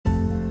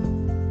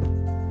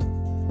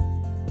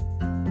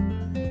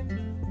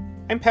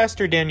I'm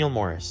Pastor Daniel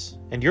Morris,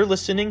 and you're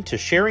listening to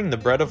Sharing the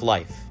Bread of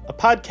Life, a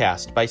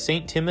podcast by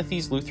St.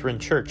 Timothy's Lutheran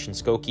Church in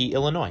Skokie,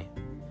 Illinois.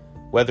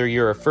 Whether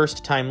you're a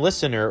first-time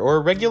listener or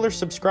a regular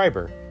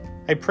subscriber,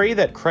 I pray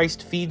that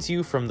Christ feeds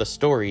you from the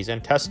stories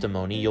and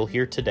testimony you'll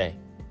hear today.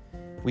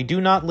 We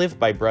do not live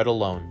by bread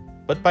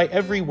alone, but by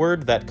every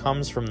word that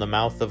comes from the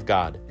mouth of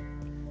God.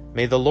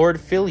 May the Lord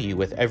fill you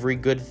with every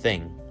good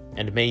thing,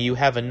 and may you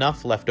have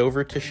enough left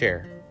over to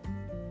share.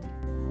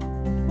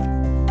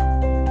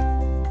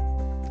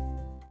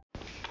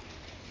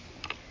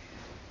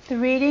 The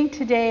reading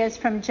today is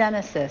from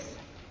Genesis.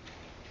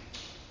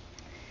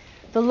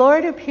 The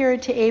Lord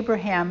appeared to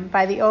Abraham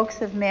by the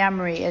oaks of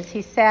Mamre as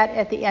he sat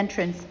at the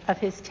entrance of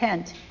his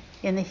tent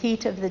in the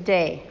heat of the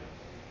day.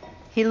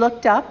 He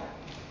looked up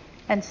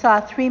and saw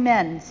 3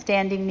 men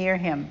standing near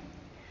him.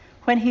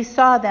 When he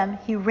saw them,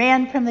 he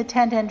ran from the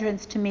tent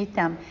entrance to meet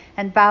them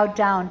and bowed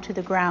down to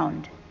the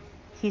ground.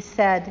 He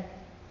said,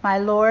 "My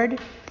Lord,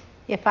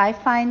 if I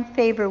find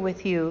favor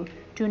with you,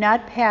 do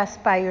not pass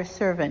by your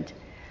servant.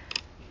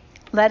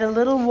 Let a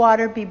little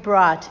water be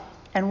brought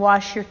and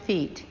wash your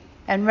feet,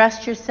 and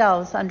rest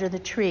yourselves under the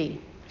tree.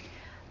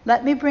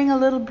 Let me bring a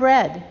little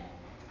bread,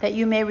 that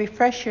you may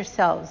refresh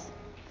yourselves,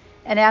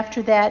 and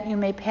after that you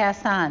may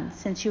pass on,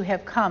 since you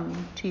have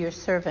come to your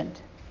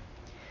servant."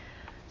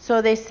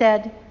 So they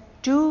said,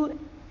 "Do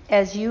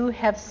as you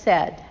have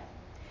said."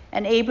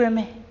 And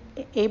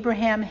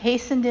Abraham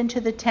hastened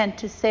into the tent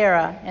to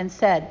Sarah and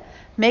said,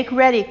 "Make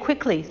ready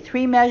quickly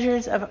 3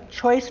 measures of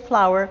choice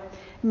flour,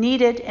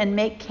 knead it, and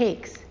make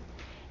cakes."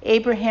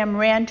 Abraham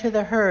ran to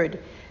the herd,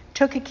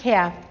 took a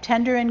calf,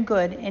 tender and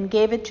good, and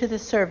gave it to the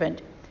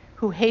servant,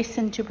 who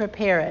hastened to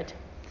prepare it.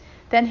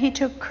 Then he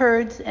took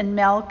curds and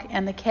milk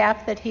and the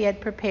calf that he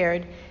had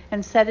prepared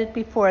and set it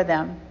before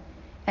them,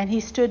 and he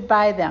stood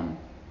by them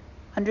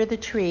under the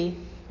tree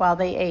while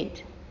they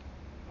ate.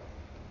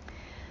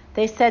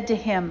 They said to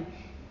him,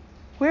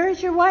 "Where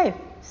is your wife,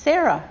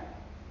 Sarah?"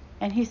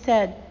 And he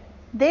said,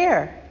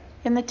 "There,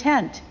 in the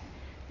tent."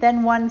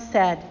 Then one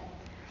said,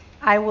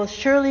 "I will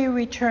surely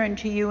return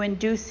to you in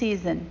due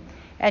season,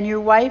 and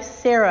your wife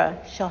Sarah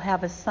shall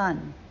have a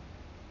son."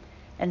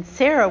 And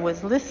Sarah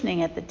was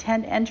listening at the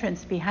tent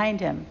entrance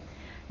behind him.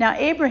 Now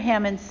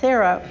Abraham and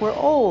Sarah were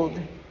old,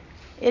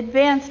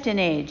 advanced in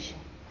age.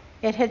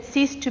 It had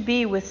ceased to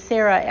be with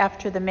Sarah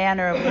after the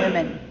manner of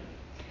women.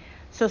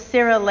 So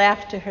Sarah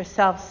laughed to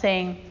herself,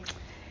 saying,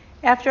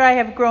 "After I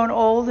have grown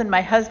old and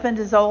my husband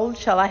is old,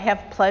 shall I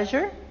have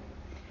pleasure?"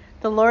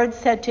 The Lord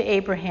said to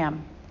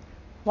Abraham,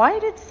 "Why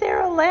did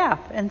Sarah laugh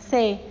and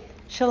say,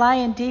 'Shall I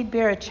indeed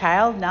bear a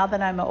child now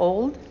that I'm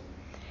old?'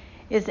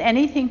 Is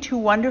anything too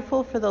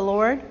wonderful for the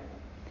Lord?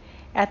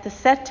 At the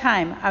set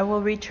time I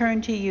will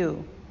return to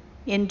you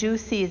in due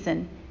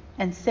season,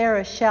 and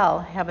Sarah shall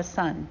have a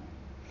son."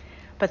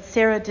 But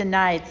Sarah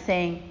denied,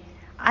 saying,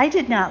 "I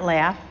did not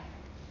laugh,"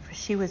 for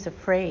she was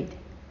afraid.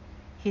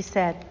 He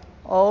said,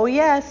 "Oh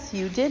yes,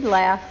 you did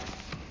laugh."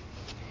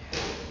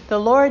 The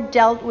Lord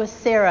dealt with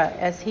Sarah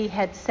as he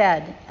had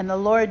said, and the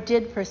Lord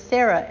did for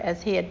Sarah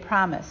as he had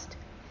promised.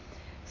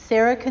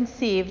 Sarah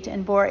conceived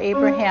and bore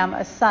Abraham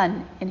a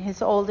son in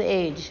his old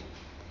age,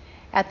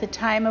 at the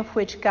time of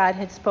which God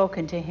had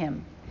spoken to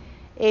him.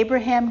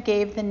 Abraham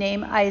gave the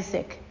name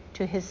Isaac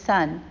to his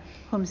son,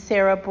 whom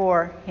Sarah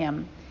bore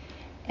him,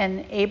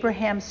 and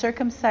Abraham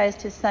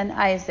circumcised his son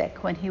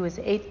Isaac when he was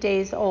 8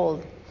 days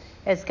old,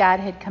 as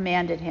God had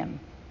commanded him.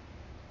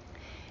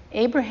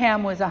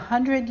 Abraham was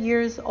 100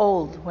 years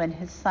old when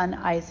his son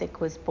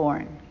Isaac was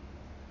born.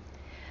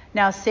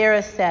 Now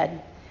Sarah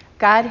said,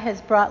 "God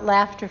has brought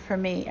laughter for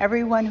me.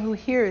 Everyone who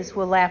hears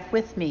will laugh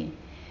with me."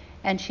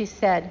 And she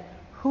said,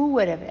 "Who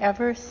would have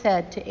ever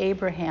said to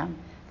Abraham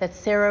that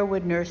Sarah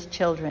would nurse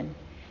children?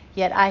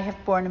 Yet I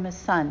have borne him a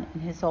son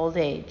in his old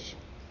age."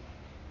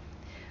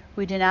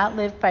 We do not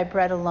live by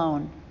bread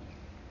alone,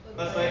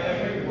 but by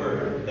every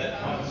word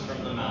that comes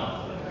from the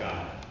mouth of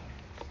God.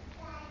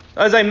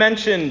 As I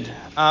mentioned,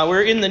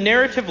 we're in the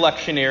narrative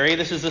lectionary.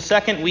 This is the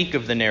second week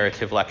of the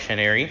narrative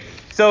lectionary.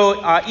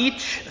 So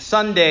each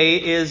Sunday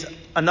is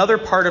another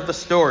part of the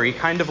story,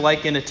 kind of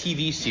like in a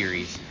TV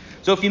series.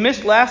 So if you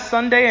missed last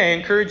Sunday, I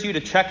encourage you to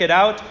check it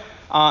out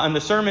on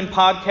the sermon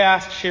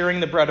podcast,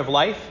 Sharing the Bread of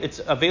Life.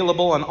 It's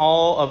available on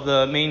all of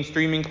the main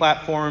streaming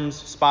platforms,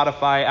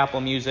 Spotify,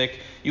 Apple Music.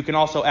 You can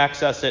also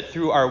access it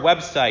through our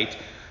website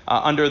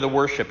under the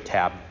Worship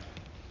tab.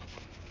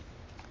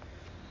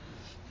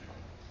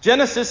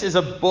 Genesis is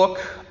a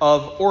book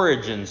of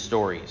origin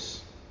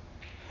stories.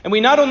 And we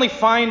not only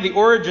find the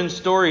origin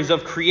stories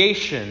of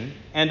creation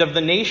and of the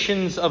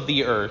nations of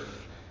the earth,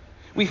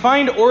 we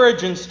find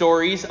origin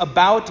stories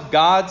about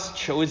God's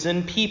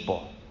chosen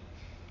people.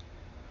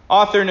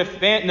 Author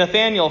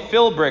Nathaniel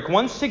Philbrick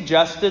once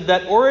suggested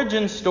that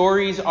origin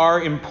stories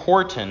are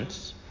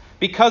important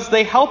because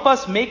they help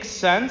us make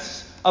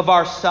sense of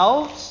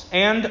ourselves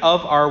and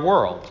of our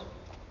world.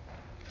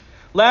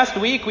 Last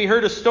week, we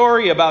heard a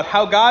story about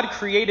how God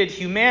created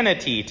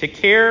humanity to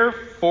care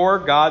for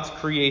God's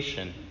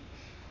creation.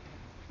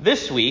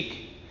 This week,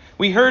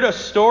 we heard a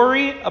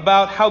story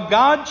about how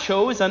God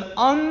chose an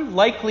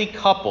unlikely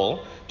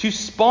couple to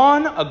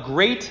spawn a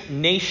great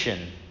nation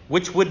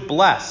which would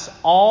bless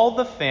all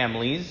the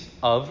families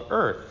of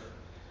earth.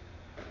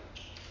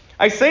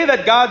 I say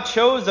that God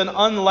chose an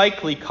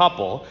unlikely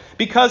couple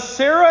because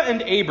Sarah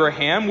and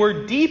Abraham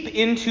were deep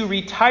into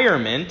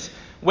retirement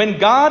when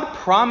God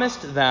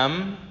promised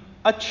them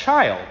a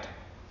child.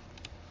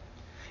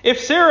 If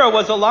Sarah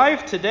was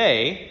alive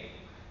today,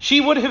 she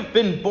would have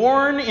been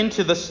born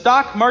into the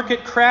stock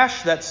market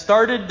crash that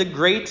started the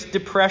Great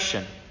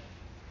Depression.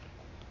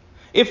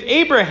 If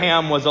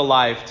Abraham was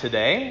alive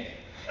today,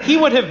 he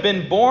would have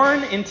been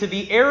born into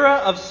the era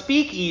of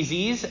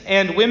speakeasies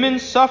and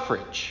women's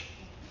suffrage.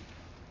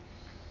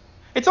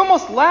 It's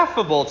almost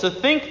laughable to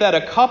think that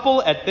a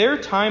couple at their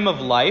time of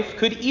life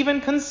could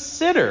even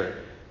consider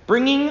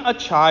bringing a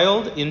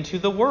child into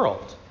the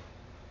world.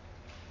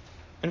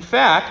 In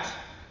fact,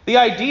 the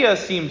idea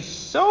seemed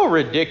so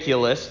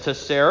ridiculous to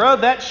Sarah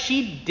that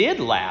she did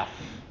laugh.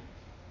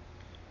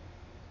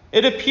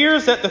 It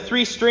appears that the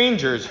three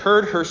strangers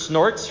heard her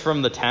snorts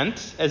from the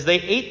tent as they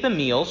ate the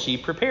meal she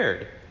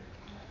prepared.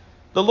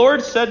 The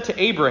Lord said to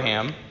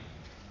Abraham,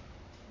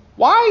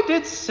 "Why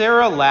did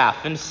Sarah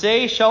laugh and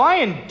say, 'Shall I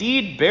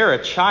indeed bear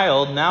a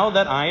child now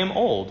that I am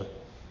old?'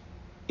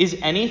 Is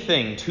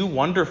anything too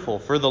wonderful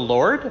for the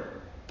Lord?"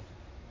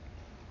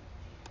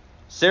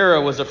 Sarah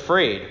was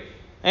afraid,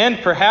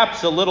 and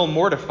perhaps a little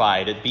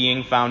mortified at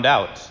being found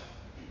out.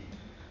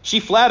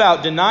 She flat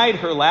out denied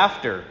her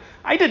laughter.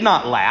 "I did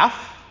not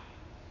laugh."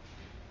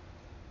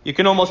 You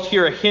can almost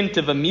hear a hint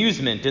of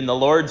amusement in the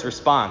Lord's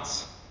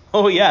response.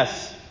 "Oh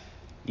yes,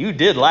 you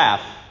did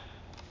laugh."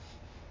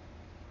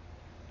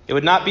 It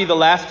would not be the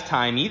last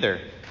time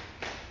either.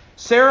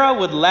 Sarah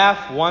would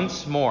laugh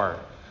once more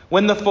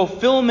when the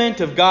fulfillment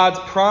of God's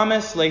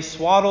promise lay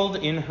swaddled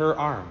in her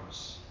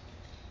arms,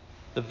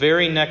 the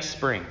very next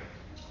spring.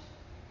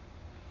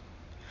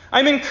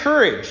 I'm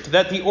encouraged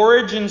that the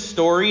origin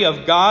story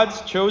of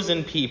God's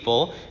chosen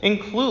people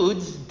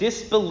includes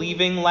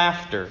disbelieving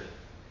laughter.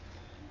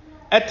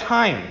 At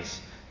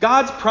times,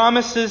 God's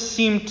promises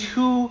seem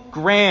too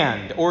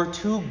grand or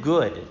too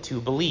good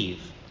to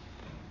believe.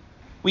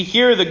 We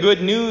hear the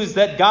good news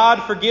that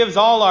God forgives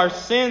all our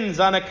sins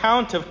on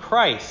account of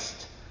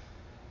Christ.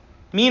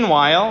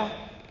 Meanwhile,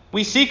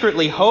 we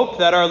secretly hope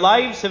that our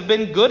lives have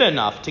been good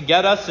enough to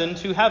get us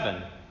into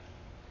heaven.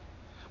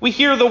 We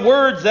hear the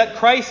words that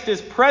Christ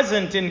is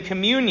present in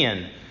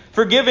communion,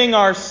 forgiving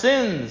our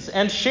sins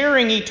and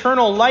sharing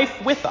eternal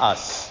life with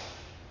us.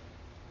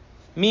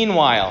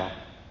 Meanwhile,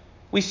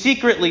 we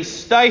secretly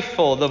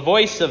stifle the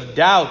voice of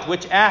doubt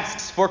which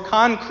asks for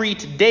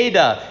concrete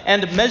data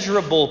and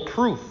measurable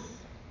proof.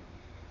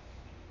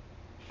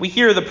 We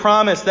hear the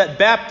promise that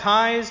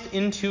baptized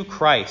into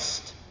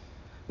Christ,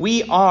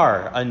 we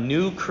are a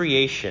new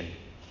creation.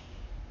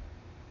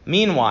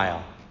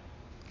 Meanwhile,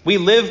 we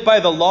live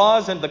by the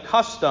laws and the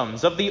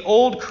customs of the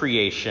old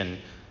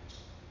creation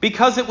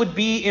because it would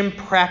be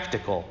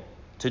impractical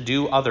to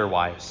do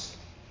otherwise.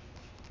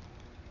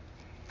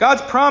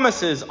 God's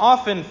promises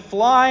often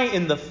fly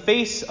in the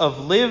face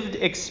of lived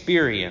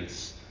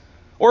experience,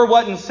 or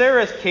what in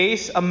Sarah's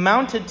case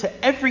amounted to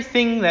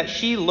everything that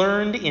she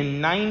learned in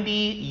 90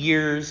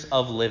 years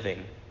of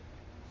living.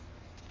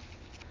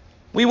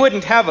 We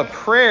wouldn't have a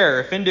prayer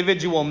if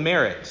individual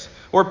merit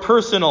or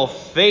personal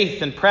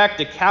faith and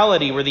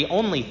practicality were the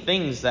only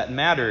things that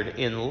mattered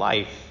in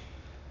life.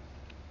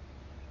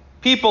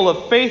 People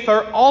of faith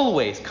are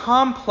always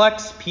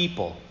complex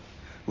people,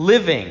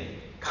 living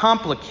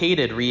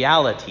complicated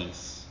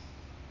realities.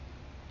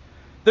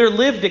 Their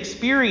lived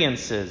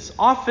experiences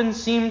often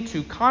seem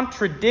to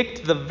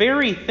contradict the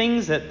very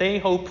things that they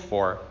hope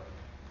for.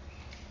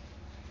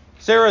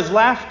 Sarah's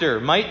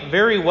laughter might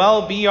very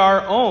well be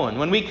our own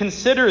when we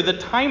consider the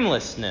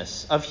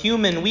timelessness of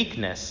human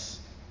weakness.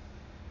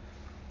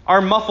 Our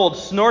muffled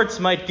snorts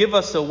might give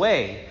us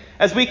away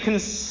as we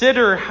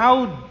consider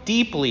how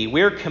deeply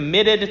we're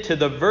committed to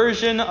the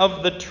version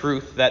of the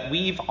truth that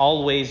we've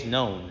always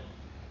known.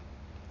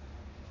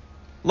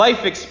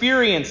 Life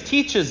experience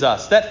teaches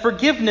us that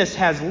forgiveness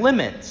has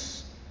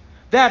limits,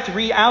 that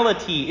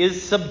reality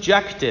is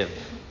subjective,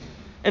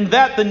 and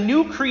that the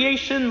new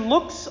creation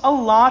looks a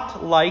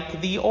lot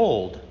like the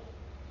old.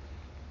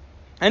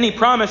 Any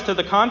promise to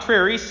the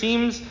contrary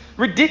seems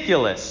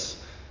ridiculous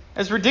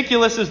as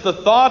the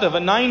thought of a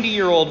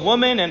 90-year-old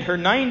woman and her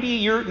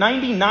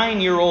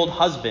 99-year-old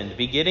husband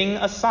begetting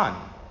a son.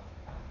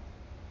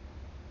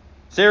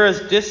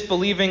 Sarah's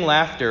disbelieving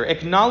laughter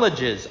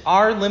acknowledges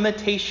our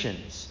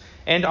limitations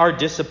and our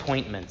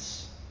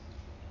disappointments.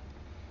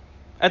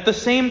 At the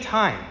same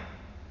time,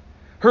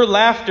 her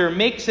laughter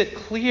makes it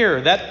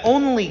clear that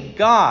only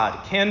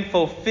God can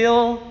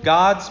fulfill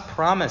God's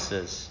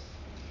promises.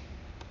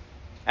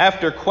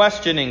 After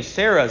questioning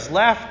Sarah's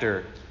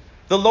laughter,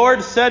 the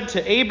Lord said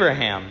to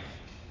Abraham,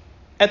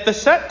 "At the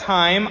set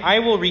time I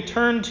will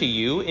return to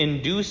you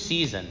in due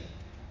season,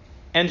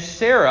 and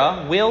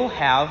Sarah will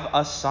have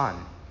a son."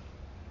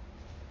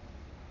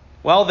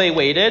 While they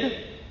waited,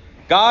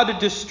 God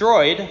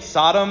destroyed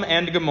Sodom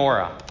and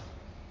Gomorrah.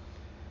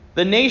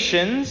 The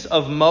nations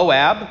of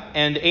Moab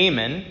and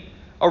Ammon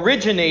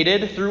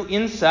originated through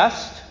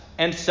incest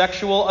and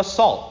sexual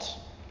assault.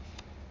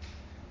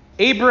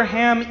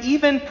 Abraham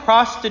even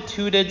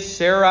prostituted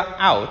Sarah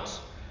out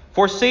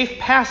for safe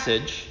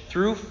passage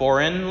through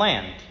foreign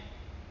land.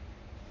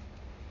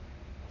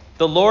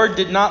 The Lord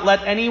did not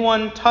let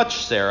anyone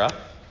touch Sarah,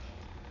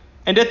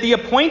 and at the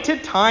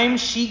appointed time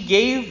she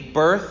gave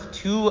birth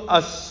to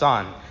a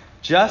son,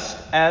 just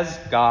as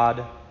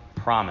God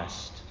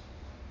promised.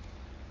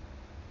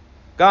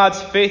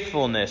 God's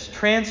faithfulness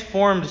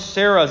transformed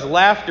Sarah's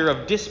laughter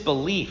of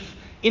disbelief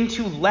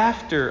into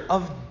laughter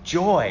of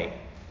joy.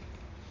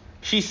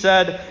 She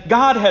said,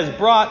 "God has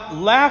brought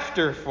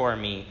laughter for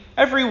me.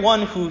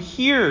 Everyone who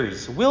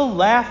hears will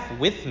laugh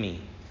with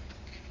me."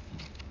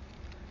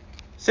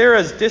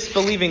 Sarah's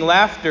disbelieving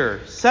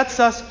laughter sets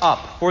us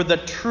up for the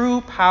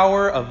true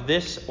power of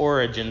this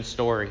origin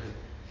story,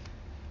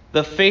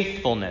 the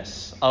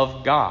faithfulness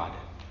of God.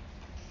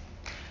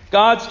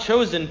 God's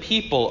chosen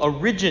people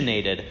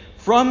originated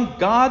from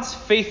God's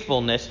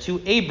faithfulness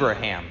to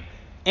Abraham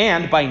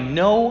and by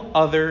no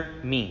other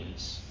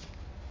means.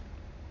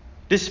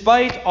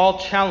 Despite all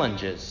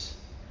challenges,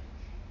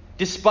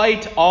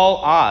 despite all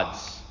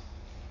odds,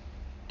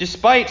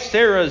 despite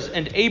Sarah's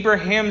and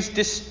Abraham's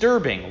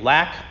disturbing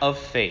lack of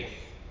faith,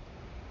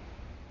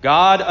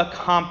 God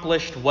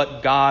accomplished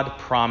what God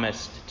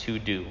promised to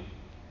do.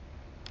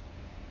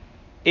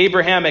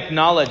 Abraham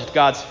acknowledged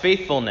God's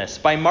faithfulness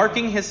by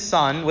marking his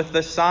son with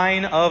the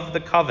sign of the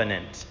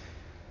covenant,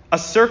 a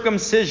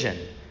circumcision,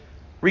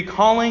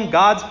 recalling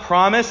God's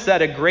promise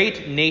that a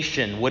great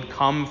nation would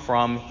come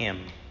from him.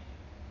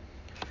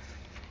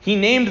 He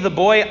named the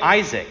boy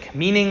Isaac,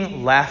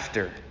 meaning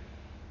laughter.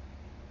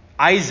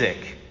 Isaac,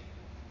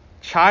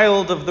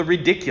 child of the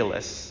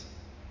ridiculous.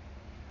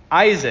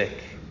 Isaac,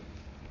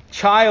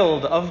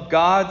 child of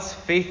God's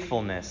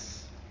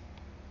faithfulness.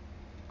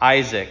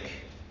 Isaac,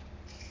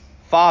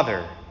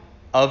 father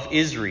of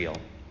Israel.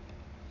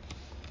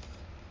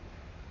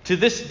 To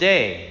this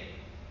day,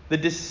 the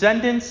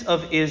descendants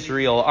of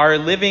Israel are a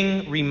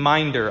living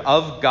reminder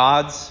of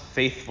God's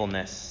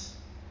faithfulness.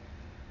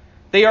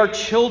 They are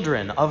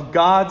children of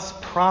God's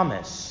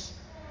promise,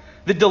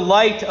 the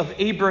delight of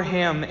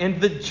Abraham and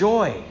the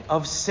joy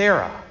of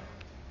Sarah.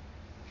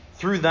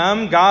 Through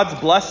them, God's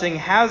blessing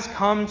has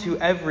come to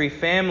every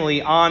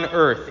family on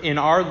earth in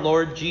our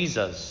Lord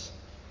Jesus.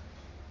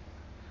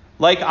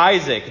 Like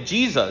Isaac,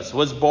 Jesus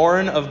was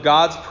born of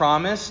God's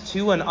promise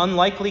to an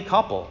unlikely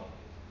couple.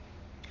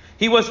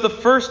 He was the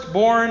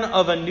firstborn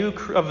of the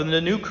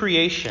new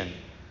creation,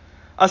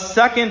 a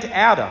second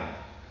Adam,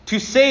 to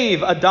save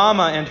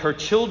Adama and her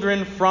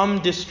children from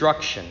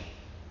destruction.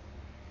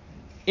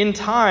 In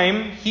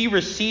time, he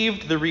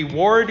received the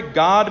reward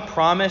God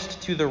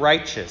promised to the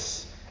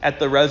righteous at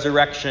the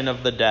resurrection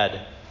of the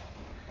dead.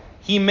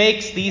 He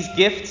makes these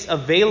gifts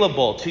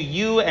available to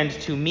you and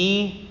to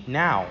me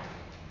now,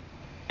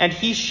 and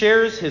he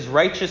shares his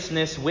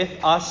righteousness with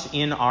us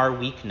in our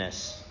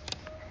weakness.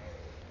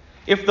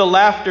 If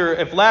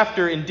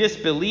laughter in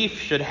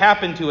disbelief should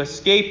happen to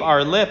escape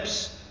our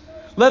lips,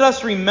 let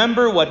us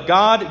remember what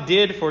God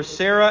did for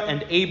Sarah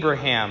and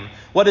Abraham,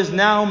 what is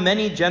now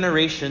many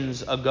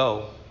generations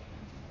ago.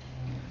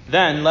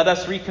 Then let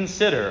us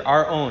reconsider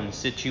our own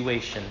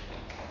situation.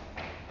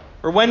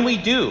 For when we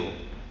do,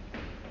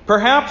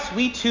 perhaps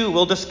we too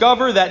will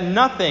discover that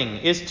nothing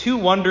is too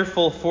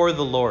wonderful for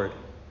the Lord.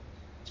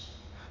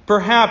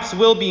 Perhaps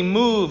we'll be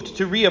moved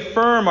to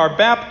reaffirm our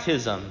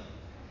baptism,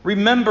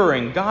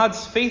 remembering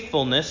God's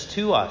faithfulness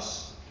to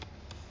us.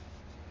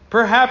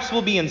 Perhaps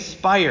we'll be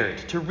inspired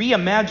to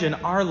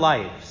reimagine our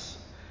lives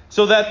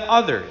so that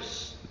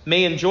others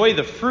may enjoy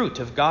the fruit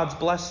of God's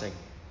blessing.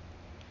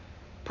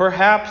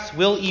 Perhaps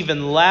we'll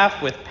even laugh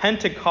with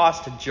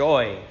Pentecost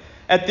joy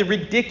at the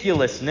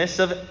ridiculousness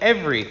of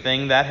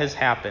everything that has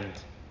happened.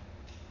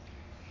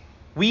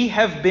 We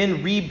have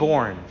been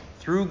reborn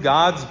through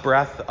God's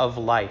breath of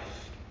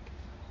life,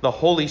 the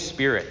Holy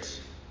Spirit.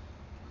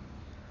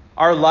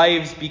 Our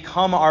lives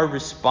become our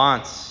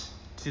response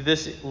to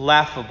this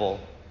laughable,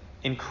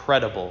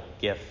 incredible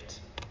gift.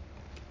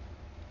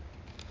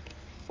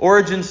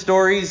 Origin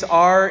stories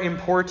are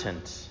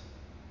important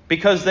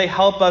because they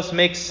help us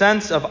make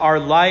sense of our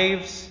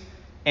lives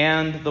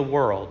and the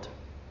world.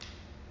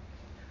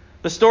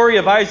 The story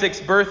of Isaac's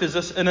birth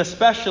is an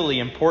especially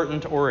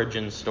important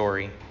origin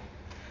story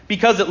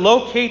because it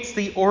locates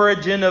the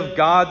origin of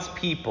God's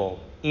people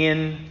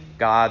in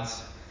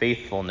God's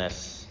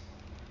faithfulness.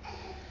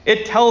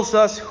 It tells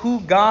us who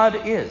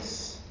God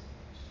is.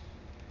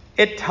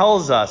 It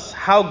tells us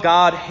how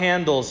God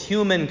handles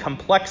human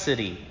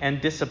complexity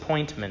and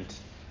disappointment.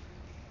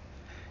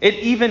 It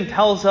even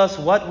tells us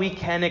what we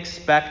can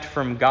expect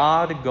from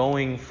God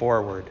going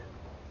forward.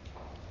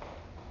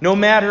 No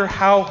matter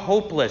how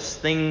hopeless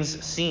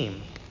things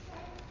seem,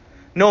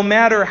 no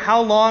matter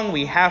how long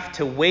we have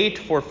to wait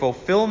for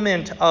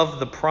fulfillment of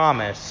the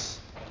promise,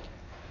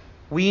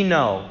 we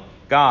know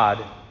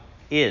God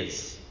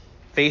is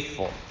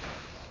faithful.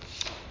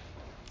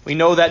 We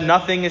know that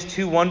nothing is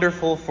too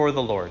wonderful for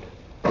the Lord.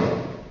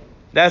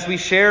 And as we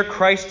share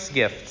Christ's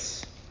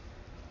gifts,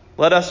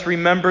 let us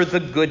remember the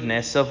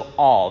goodness of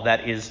all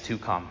that is to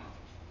come.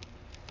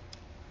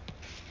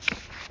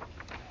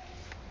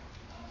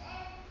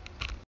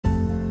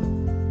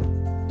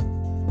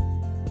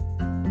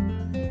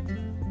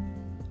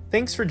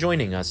 Thanks for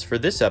joining us for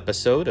this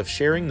episode of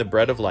Sharing the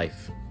Bread of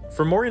Life.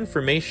 For more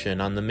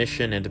information on the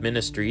mission and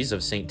ministries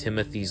of St.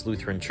 Timothy's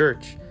Lutheran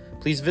Church,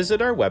 please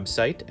visit our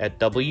website at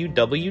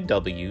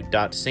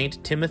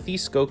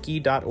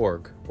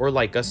www.sttimothyskokie.org or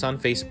like us on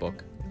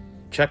Facebook.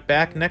 Check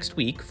back next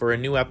week for a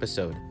new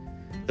episode.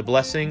 The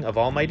blessing of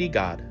Almighty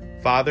God,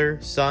 Father,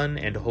 Son,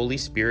 and Holy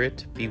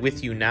Spirit be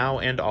with you now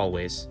and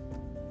always.